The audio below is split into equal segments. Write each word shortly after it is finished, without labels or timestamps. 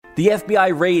The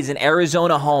FBI raids an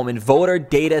Arizona home in voter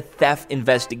data theft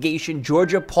investigation.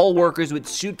 Georgia poll workers with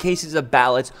suitcases of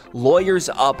ballots, lawyers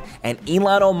up, and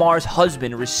Ilhan Omar's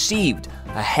husband received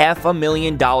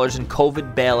 $500,000 in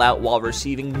COVID bailout while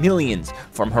receiving millions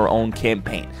from her own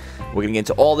campaign. We're going to get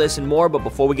into all this and more, but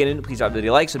before we get into it, please drop a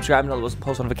video like, subscribe, and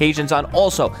post notifications on.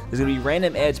 Also, there's going to be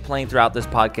random ads playing throughout this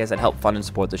podcast that help fund and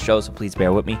support the show, so please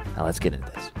bear with me. Now let's get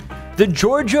into this. The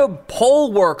Georgia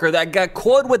poll worker that got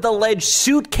caught with alleged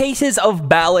suitcases of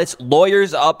ballots,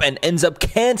 lawyers up, and ends up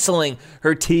canceling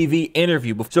her TV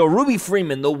interview. So Ruby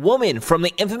Freeman, the woman from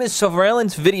the infamous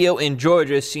surveillance video in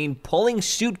Georgia, seen pulling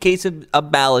suitcases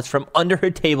of ballots from under her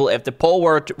table after poll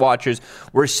watchers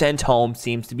were sent home,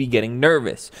 seems to be getting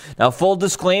nervous. Now, full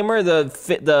disclaimer,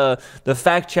 the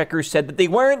fact checker said that they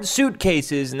weren't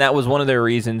suitcases, and that was one of their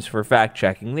reasons for fact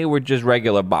checking. They were just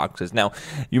regular boxes. Now,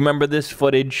 you remember this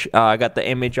footage? I got the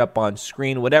image up on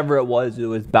screen. Whatever it was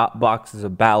boxes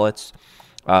of ballots.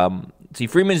 See,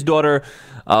 Freeman's daughter,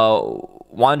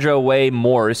 Wandra Way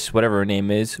Morse, whatever her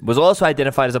name is, was also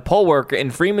identified as a poll worker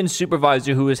and Freeman's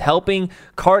supervisor who was helping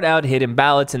cart out hidden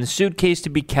ballots in the suitcase to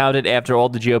be counted after all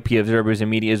the GOP observers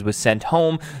and media was sent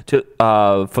home for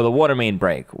the water main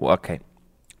break. Okay.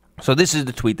 So this is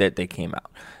the tweet that they came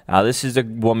out. This is a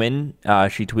woman.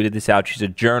 She tweeted this out. She's a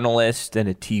journalist and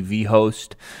a TV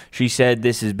host. She said,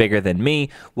 "This is bigger than me.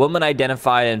 Woman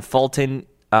identified in Fulton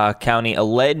County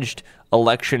alleged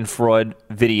election fraud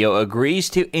video agrees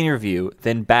to interview,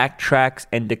 then backtracks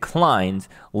and declines,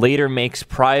 later makes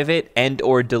private and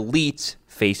or deletes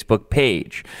Facebook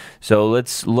page." So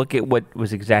let's look at what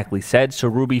was exactly said. So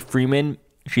Ruby Freeman,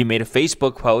 she made a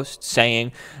Facebook post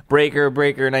saying, Breaker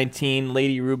 19,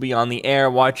 Lady Ruby on the air.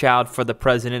 Watch out for the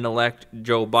president-elect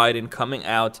Joe Biden coming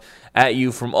out at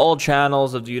you from all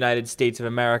channels of the United States of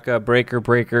America.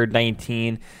 Breaker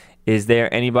 19. Is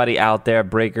there anybody out there?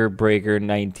 Breaker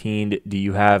 19. Do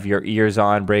you have your ears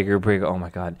on? Breaker. Oh, my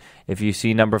God. If you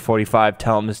see number 45,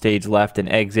 tell him to stage left and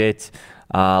exit.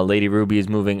 Lady Ruby is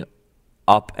moving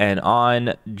up and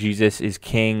on. Jesus is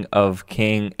King of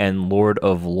King and Lord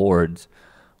of Lords.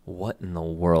 What in the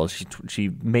world? She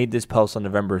made this post on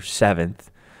November 7th.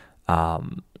 I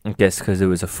guess because it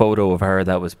was a photo of her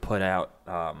that was put out,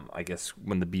 I guess,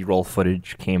 when the B-roll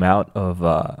footage came out of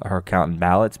her counting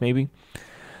ballots, maybe.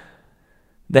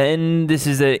 Then this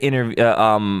is a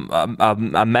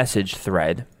message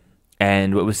thread.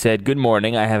 And what was said, "Good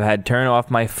morning. I have had turned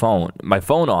off my phone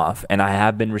off, and I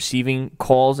have been receiving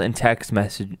calls and text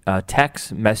messenger,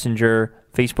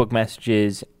 Facebook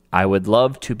messages. I would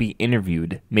love to be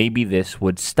interviewed. Maybe this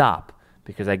would stop."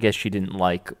 Because I guess she didn't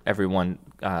like everyone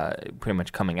pretty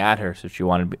much coming at her, so she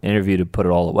wanted to be interviewed to put it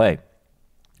all away.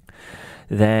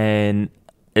 Then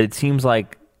it seems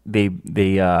like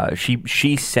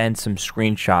she sent some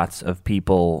screenshots of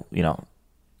people,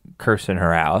 cursing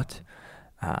her out.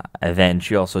 And then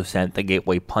she also sent the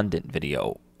Gateway Pundit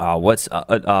video.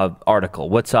 Article.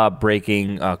 What's up?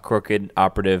 Breaking. Crooked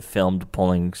operative filmed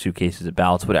pulling suitcases of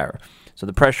ballots. Whatever. So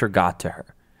the pressure got to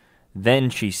her. Then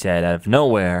she said, out of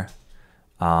nowhere,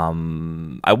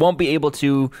 "I won't be able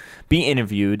to be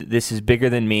interviewed. This is bigger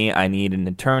than me. I need an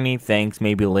attorney. Thanks.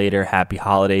 Maybe later. Happy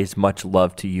holidays. Much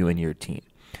love to you and your team."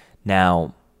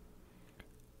 Now,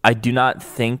 I do not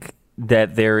think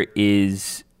that there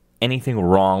is anything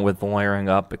wrong with lawyering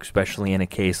up, especially in a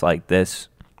case like this.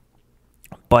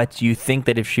 But you think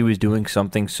that if she was doing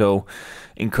something so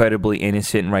incredibly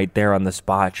innocent right there on the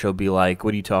spot, she'll be like,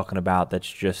 "What are you talking about?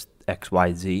 That's just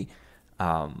XYZ."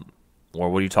 Or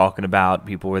 "What are you talking about?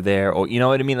 People were there." Or, you know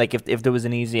what I mean? Like, if there was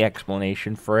an easy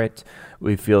explanation for it,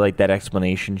 we feel like that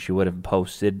explanation she would have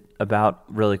posted about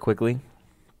really quickly.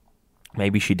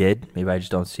 Maybe she did. Maybe I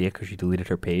just don't see it because she deleted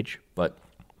her page. But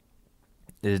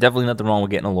there's definitely nothing wrong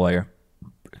with getting a lawyer,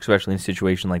 especially in a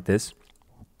situation like this.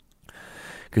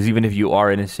 Because even if you are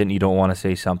innocent, you don't want to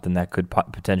say something that could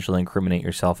potentially incriminate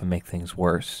yourself and make things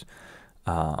worse.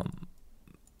 A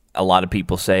lot of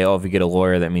people say, "Oh, if you get a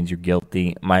lawyer, that means you're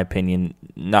guilty." My opinion,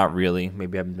 not really.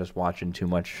 Maybe I'm just watching too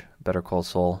much Better Call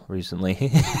Saul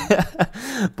recently.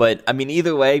 But I mean,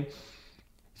 either way,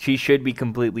 she should be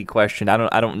completely questioned.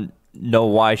 I don't know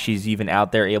why she's even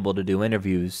out there able to do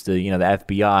interviews. The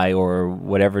FBI or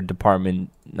whatever department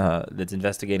that's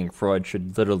investigating fraud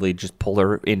should literally just pull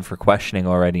her in for questioning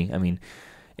already. I mean,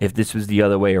 if this was the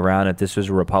other way around, if this was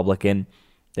a Republican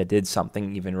that did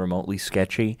something even remotely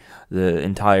sketchy,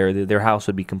 their house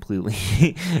would be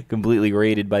completely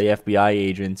raided by the FBI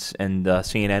agents, and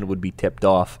CNN would be tipped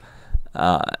off,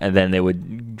 and then they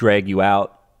would drag you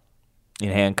out in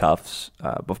handcuffs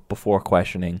before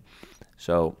questioning.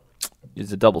 So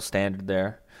there's a double standard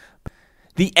there.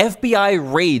 The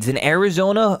FBI raids an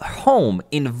Arizona home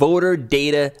in voter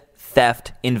data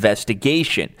theft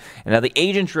investigation. And now the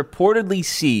agents reportedly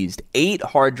seized 8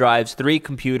 hard drives, 3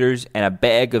 computers, and a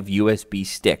bag of USB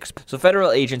sticks. So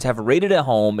federal agents have raided a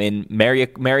home in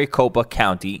Maricopa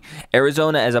County,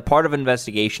 Arizona, as a part of an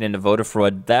investigation into voter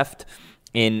fraud theft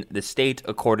in the state,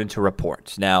 according to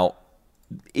reports. Now,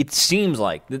 it seems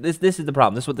like this is the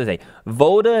problem. This is what they say.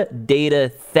 Voter data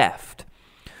theft.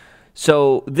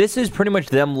 So this is pretty much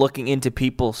them looking into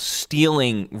people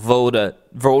stealing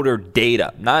voter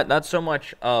data, not so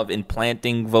much of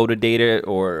implanting voter data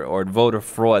or voter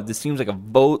fraud. This seems like a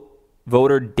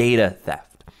voter data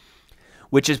theft,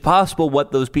 which is possible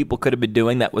what those people could have been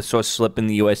doing that was sort of slipping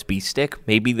the USB stick.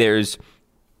 Maybe there's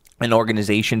an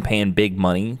organization paying big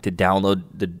money to download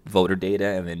the voter data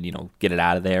and then, get it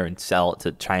out of there and sell it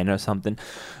to China or something.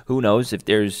 Who knows if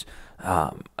there's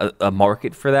a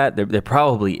market for that? There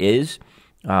probably is.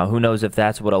 Who knows if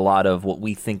that's what a lot of what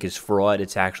we think is fraud,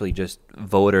 it's actually just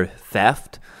voter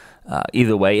theft.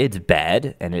 Either way, it's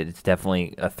bad, and it's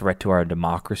definitely a threat to our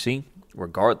democracy,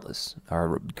 regardless,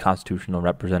 our constitutional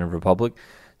representative republic.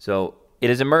 So it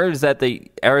has emerged that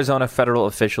the Arizona federal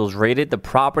officials raided the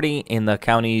property in the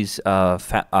county's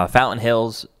Fountain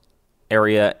Hills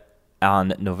area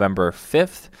on November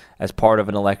 5th as part of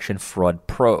an election fraud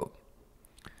probe.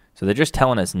 So they're just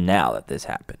telling us now that this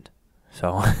happened.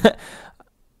 So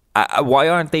why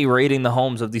aren't they raiding the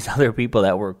homes of these other people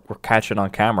that were catching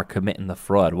on camera committing the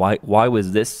fraud? Why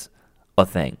was this a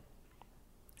thing?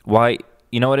 Why,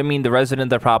 you know what I mean? The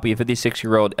resident of the property,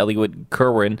 56-year-old Elliot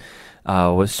Kerwin,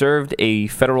 was served a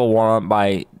federal warrant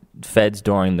by feds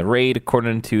during the raid.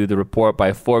 According to the report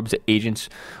by Forbes, agents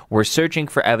were searching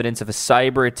for evidence of a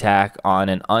cyber attack on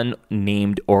an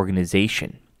unnamed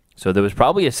organization. So there was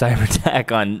probably a cyber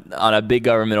attack on a big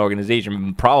government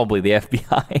organization, probably the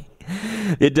FBI.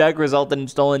 The attack resulted in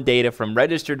stolen data from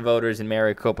registered voters in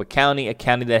Maricopa County, a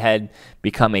county that had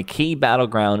become a key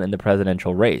battleground in the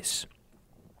presidential race.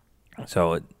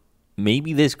 So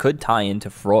maybe this could tie into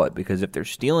fraud, because if they're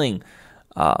stealing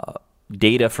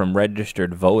data from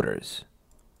registered voters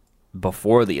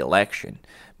before the election,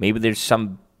 maybe there's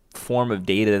some form of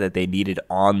data that they needed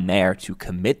on there to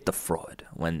commit the fraud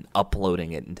when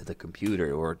uploading it into the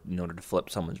computer or in order to flip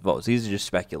someone's votes. These are just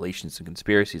speculations and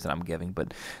conspiracies that I'm giving,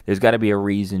 but there's got to be a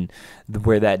reason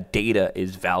where that data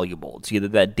is valuable. It's either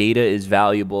that data is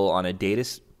valuable on a data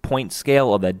point scale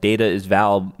or that data is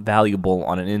valuable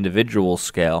on an individual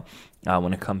scale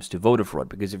when it comes to voter fraud.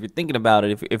 Because if you're thinking about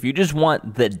it, if you just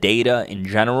want the data in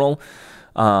general,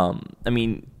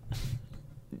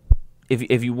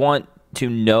 if you want to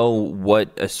know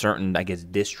what a certain,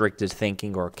 district is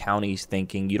thinking or county is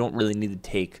thinking, you don't really need to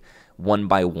take one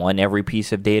by one every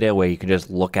piece of data where you can just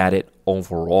look at it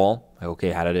overall. Like,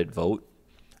 okay, how did it vote?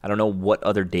 I don't know what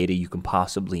other data you can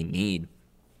possibly need.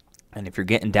 And if you're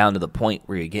getting down to the point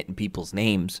where you're getting people's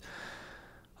names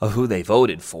of who they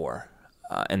voted for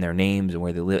and their names and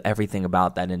where they live, everything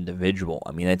about that individual,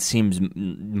 it seems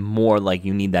more like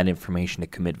you need that information to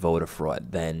commit voter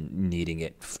fraud than needing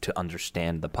it to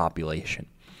understand the population.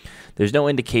 There's no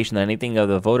indication that anything of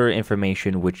the voter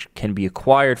information, which can be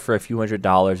acquired for a few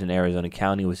 $100s in Arizona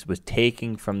County, was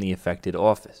taken from the affected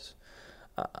office.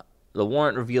 The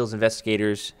warrant reveals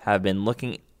investigators have been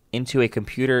looking into a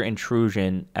computer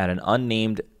intrusion at an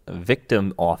unnamed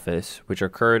victim office, which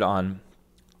occurred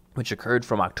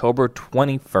from October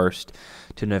 21st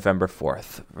to November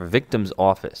 4th. Victim's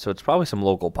office. So it's probably some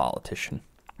local politician.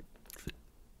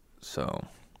 So,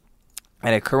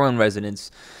 at a Kerwin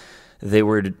residence, they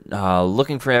were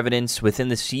looking for evidence within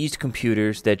the seized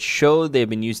computers that showed they've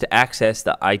been used to access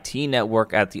the IT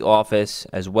network at the office,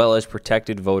 as well as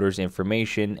protected voters'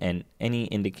 information and any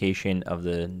indication of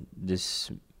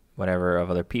of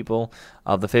other people,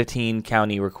 of the 15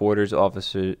 county recorder's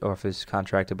office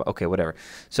contracted. Okay, whatever.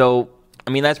 So,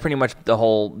 that's pretty much the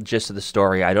whole gist of the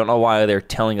story. I don't know why they're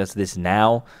telling us this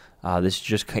now. This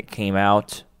just came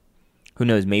out. Who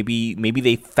knows? Maybe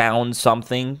they found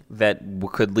something that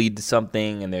could lead to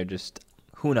something, and they're just,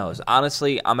 who knows?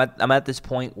 Honestly, I'm at this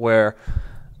point where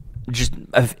just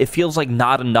it feels like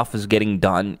not enough is getting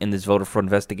done in this voter fraud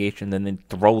investigation. Then they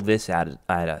throw this at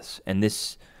us, and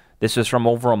this is from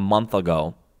over a month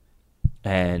ago,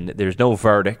 and there's no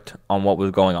verdict on what was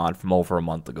going on from over a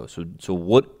month ago. So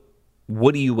what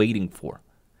are you waiting for?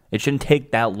 It shouldn't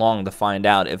take that long to find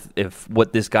out if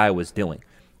what this guy was doing.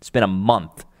 It's been a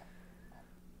month.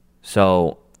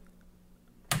 So,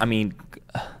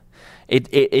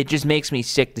 it just makes me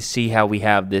sick to see how we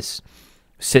have this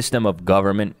system of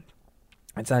government.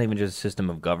 It's not even just a system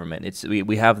of government.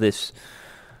 We have this,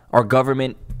 our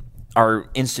government our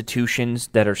institutions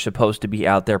that are supposed to be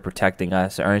out there protecting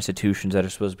us, our institutions that are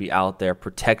supposed to be out there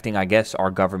protecting, I guess,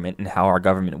 our government and how our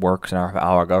government works and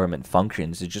how our government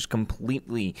functions is just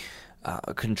completely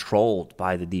controlled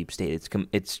by the deep state.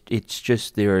 It's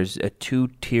just there's a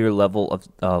two-tier level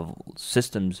of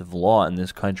systems of law in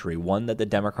this country, one that the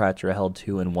Democrats are held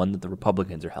to and one that the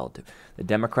Republicans are held to. The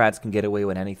Democrats can get away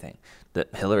with anything. The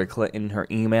Hillary Clinton, her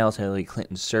emails, Hillary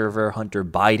Clinton's server, Hunter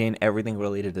Biden, everything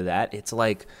related to that, it's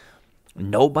like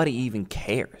nobody even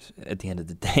cares at the end of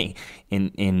the day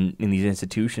in these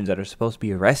institutions that are supposed to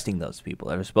be arresting those people,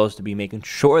 that are supposed to be making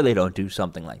sure they don't do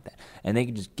something like that. And they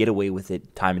can just get away with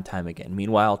it time and time again.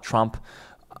 Meanwhile, Trump,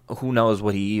 who knows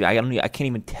what I can't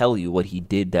even tell you what he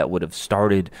did that would have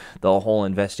started the whole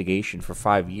investigation for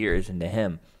 5 years into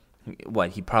him.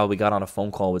 He probably got on a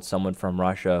phone call with someone from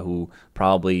Russia who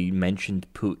probably mentioned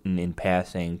Putin in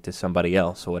passing to somebody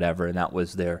else or whatever, and that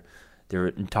was their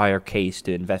entire case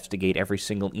to investigate every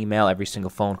single email, every single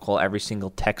phone call, every single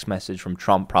text message from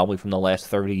Trump, probably from the last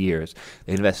 30 years.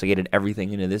 They investigated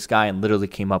everything into this guy and literally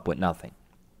came up with nothing.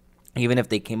 Even if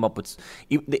they came up with,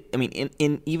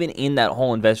 even in that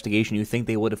whole investigation, you think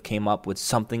they would have came up with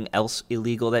something else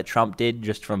illegal that Trump did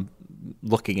just from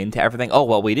looking into everything? Oh,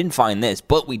 well, we didn't find this,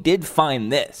 but we did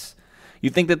find this. You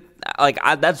think that,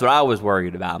 that's what I was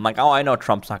worried about. I'm like, oh, I know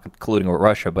Trump's not colluding with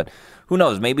Russia, but who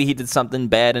knows? Maybe he did something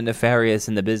bad and nefarious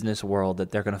in the business world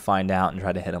that they're going to find out and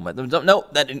try to hit him with. No,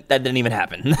 that didn't even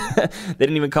happen. They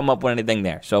didn't even come up with anything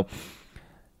there. So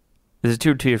there's a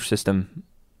two-tier system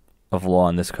of law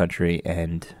in this country,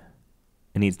 and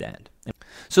it needs to end.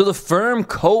 So the firm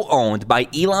co-owned by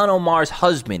Ilhan Omar's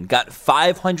husband got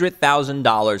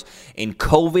 $500,000 in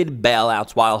COVID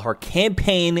bailouts while her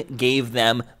campaign gave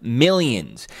them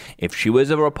millions. If she was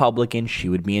a Republican, she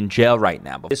would be in jail right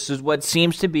now. But this is what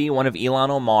seems to be one of Ilhan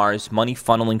Omar's money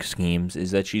funneling schemes, is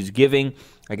that she's giving,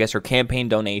 I guess, her campaign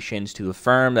donations to the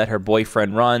firm that her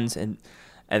boyfriend runs, and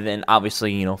then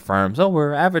obviously, firms,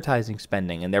 we're advertising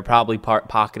spending, and they're probably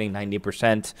pocketing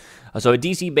 90%. So a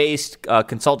DC-based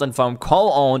consultant firm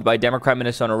co-owned by Democrat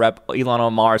Minnesota Rep. Ilhan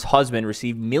Omar's husband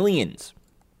received millions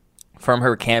from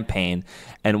her campaign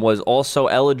and was also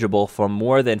eligible for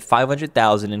more than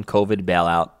 $500,000 in COVID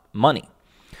bailout money.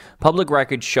 Public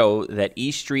records show that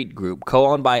East Street Group,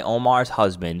 co-owned by Omar's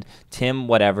husband, Tim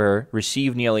whatever,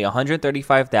 received nearly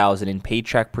 $135,000 in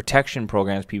Paycheck Protection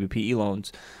Programs, PPP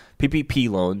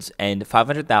loans, and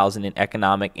 $500,000 in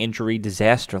economic injury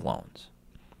disaster loans.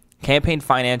 Campaign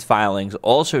finance filings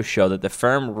also show that the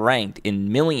firm ranked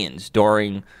in millions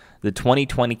during the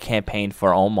 2020 campaign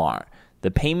for Omar. The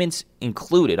payments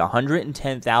included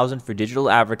 $110,000 for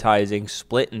digital advertising,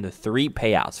 split into 3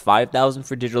 payouts: $5,000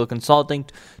 for digital consulting,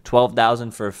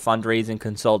 $12,000 for fundraising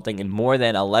consulting, and more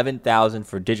than $11,000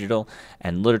 for digital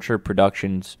and literature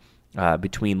productions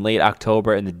between late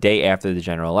October and the day after the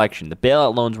general election. The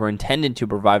bailout loans were intended to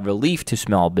provide relief to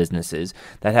small businesses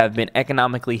that have been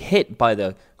economically hit by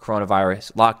the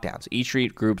coronavirus lockdowns. Each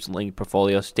Street Group's linked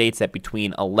portfolio states that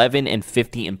between 11 and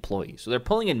 50 employees. So they're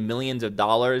pulling in millions of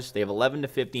dollars. They have 11 to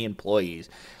 50 employees,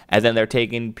 and then they're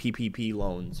taking PPP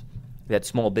loans that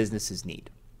small businesses need.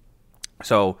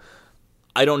 So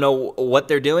I don't know what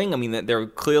they're doing. I mean, they're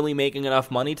clearly making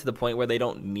enough money to the point where they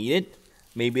don't need it.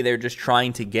 Maybe they're just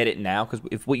trying to get it now, because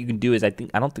if what you can do is, I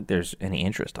don't think there's any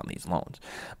interest on these loans.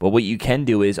 But what you can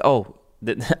do is,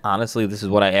 honestly, this is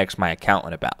what I asked my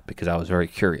accountant about, because I was very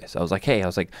curious. I was like,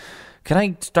 can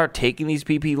I start taking these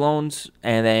PP loans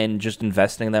and then just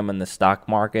investing them in the stock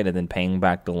market and then paying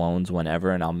back the loans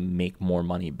whenever, and I'll make more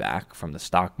money back from the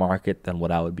stock market than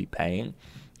what I would be paying?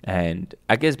 And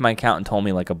I guess my accountant told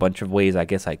me a bunch of ways I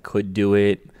guess I could do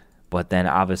it. But then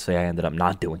obviously I ended up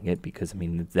not doing it because,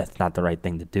 that's not the right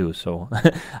thing to do. So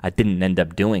I didn't end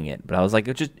up doing it. But I was I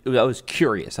was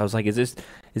curious. I was like, is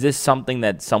this something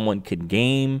that someone could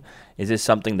game? Is this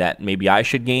something that maybe I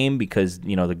should game? Because,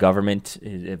 the government,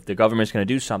 if the government's going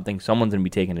to do something, someone's going to be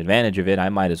taking advantage of it. I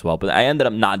might as well. But I ended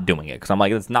up not doing it because I'm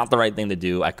like, it's not the right thing to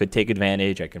do. I could take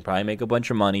advantage. I can probably make a bunch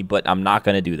of money, but I'm not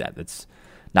going to do that. That's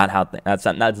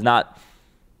not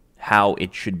how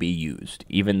it should be used.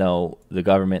 Even though the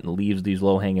government leaves these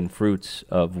low-hanging fruits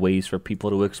of ways for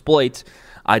people to exploit,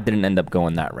 I didn't end up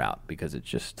going that route because it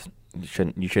just you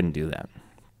shouldn't do that.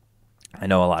 I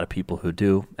know a lot of people who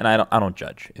do, and I don't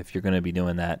judge. If you're going to be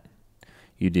doing that,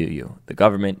 you do you. The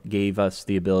government gave us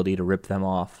the ability to rip them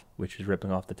off, which is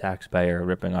ripping off the taxpayer,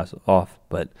 ripping us off.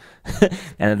 But at the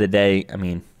end of the day,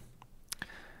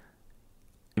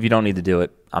 if you don't need to do it,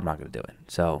 I'm not going to do it.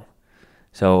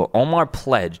 So Omar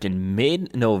pledged in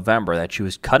mid-November that she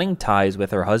was cutting ties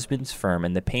with her husband's firm,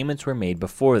 and the payments were made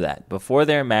before that. Before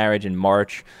their marriage in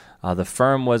March The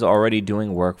firm was already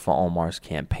doing work for Omar's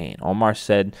campaign. Omar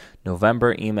said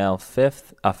November email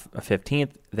 15th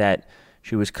that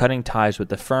she was cutting ties with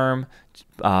the firm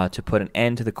to put an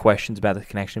end to the questions about the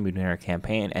connection between her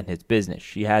campaign and his business.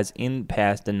 She has in the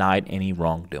past denied any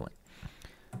wrongdoing.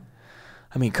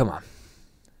 I mean, come on.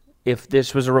 If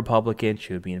this was a Republican,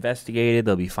 she would be investigated.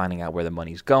 They'll be finding out where the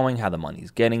money's going, how the money's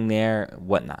getting there,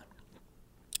 whatnot.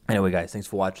 Anyway, guys, thanks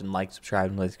for watching. Like, subscribe,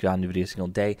 and let's get on to video single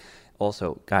day.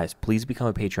 Also, guys, please become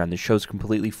a Patreon. This show's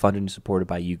completely funded and supported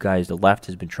by you guys. The left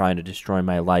has been trying to destroy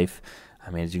my life. I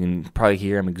mean, as you can probably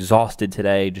hear, I'm exhausted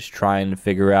today, just trying to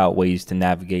figure out ways to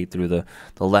navigate through the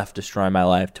left destroying my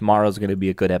life. Tomorrow's going to be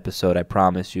a good episode, I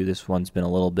promise you. This one's been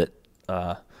a little bit,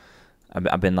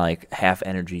 I've been like half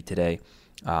energy today.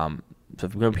 So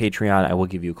if you go to Patreon, I will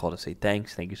give you a call to say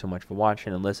thanks. Thank you so much for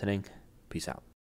watching and listening. Peace out.